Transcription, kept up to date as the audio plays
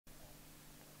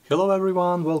Hello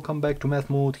everyone, welcome back to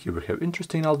mathsmood. Here we have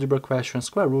interesting algebra question,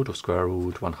 square root of square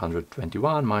root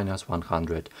 121 minus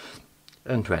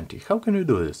 120. How can we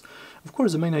do this? Of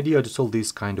course, the main idea to solve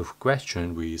this kind of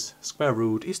question with square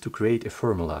root is to create a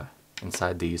formula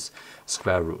inside this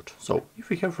square root. So if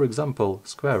we have, for example,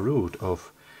 square root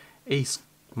of a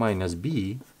minus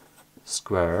b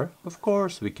square, of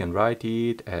course we can write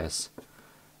it as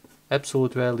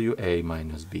absolute value a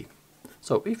minus b.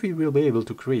 So if we will be able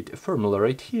to create a formula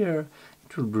right here,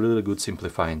 it will be a really good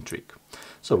simplifying trick.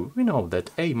 So we know that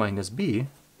a minus b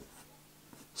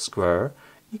square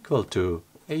equal to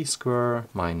a square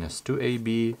minus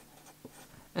 2ab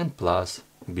and plus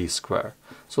b square.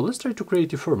 So let's try to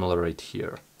create a formula right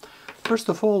here. First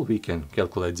of all, we can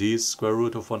calculate this square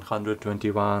root of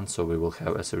 121, so we will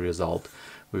have as a result,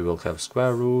 we will have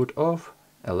square root of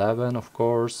 11, of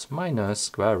course, minus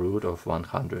square root of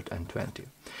 120.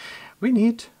 We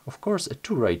need, of course, a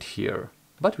 2 right here,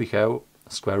 but we have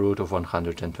square root of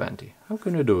 120. How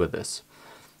can we do with this?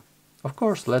 Of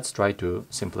course, let's try to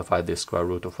simplify this square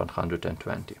root of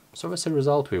 120. So as a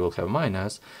result, we will have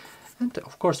minus, and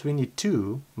of course we need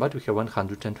 2, but we have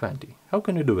 120. How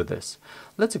can we do with this?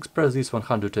 Let's express this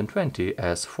 120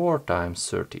 as 4 times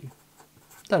 30.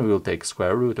 Then we will take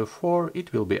square root of 4,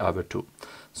 it will be over 2.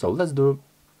 So let's do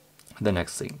the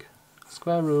next thing.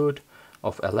 Square root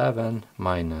of 11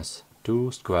 minus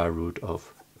 2 square root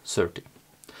of 30.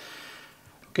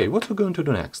 Okay, what we're going to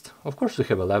do next? Of course we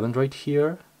have 11 right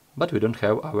here, but we don't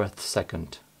have our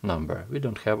second number, we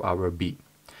don't have our b.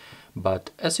 But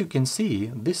as you can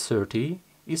see, this 30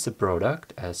 is a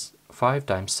product as 5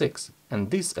 times 6,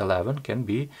 and this 11 can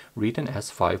be written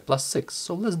as 5 plus 6.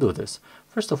 So let's do this.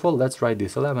 First of all, let's write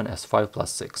this 11 as 5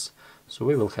 plus 6. So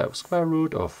we will have square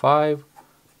root of 5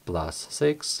 plus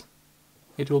 6.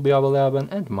 It will be our 11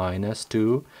 and minus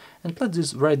 2, and let's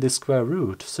just write this square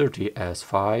root 30 as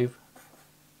 5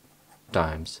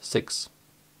 times 6.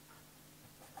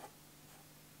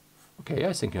 Okay,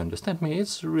 I think you understand me.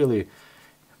 It's really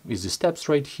easy steps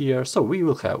right here. So we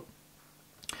will have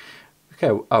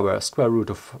our square root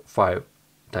of 5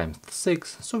 times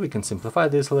 6, so we can simplify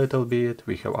this a little bit.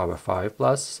 We have our 5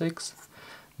 plus 6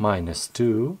 minus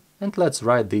 2, and let's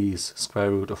write this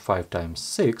square root of 5 times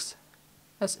 6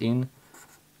 as in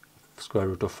square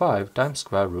root of 5 times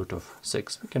square root of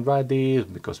 6. We can write this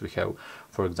because we have,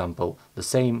 for example, the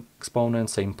same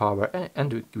exponent, same power,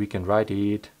 and we can write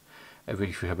it, if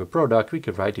we have a product, we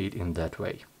can write it in that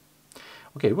way.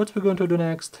 Okay, what we're going to do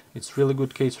next? It's really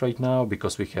good case right now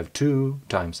because we have 2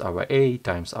 times our a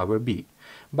times our b,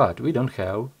 but we don't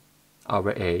have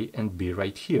our a and b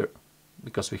right here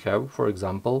because we have, for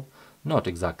example, not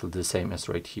exactly the same as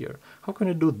right here. How can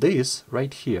we do this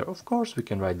right here? Of course, we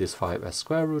can write this 5 as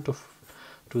square root of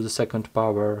to the second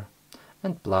power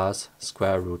and plus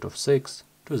square root of 6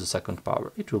 to the second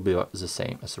power. It will be the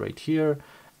same as right here,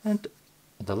 and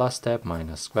the last step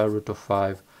minus square root of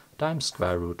 5 times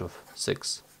square root of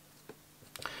 6.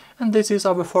 And this is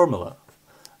our formula.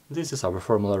 This is our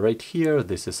formula right here.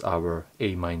 This is our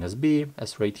a minus b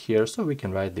as right here, so we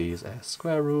can write this as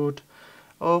square root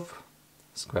of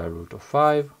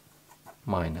 5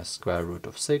 minus square root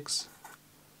of 6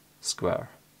 square.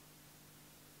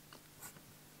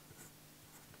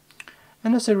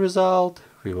 And as a result,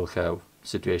 we will have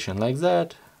situation like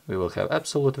that. We will have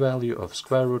absolute value of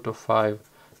square root of 5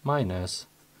 minus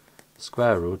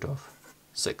square root of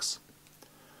 6.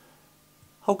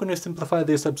 How can we simplify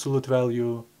this absolute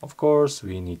value? Of course,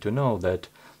 we need to know that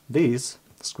this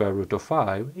square root of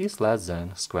 5 is less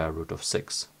than square root of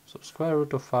 6. So square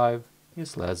root of 5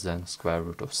 is less than square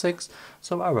root of 6.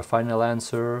 So our final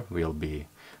answer will be,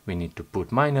 we need to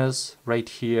put minus right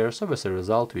here. So as a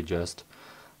result, we just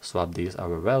swap these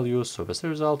our values. So as a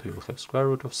result, we will have square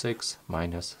root of 6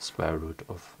 minus square root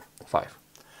of 5.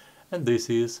 And this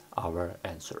is our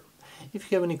answer.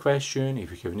 If you have any question,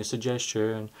 if you have any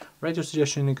suggestion, write your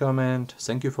suggestion in the comment.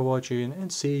 Thank you for watching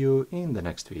and see you in the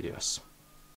next videos.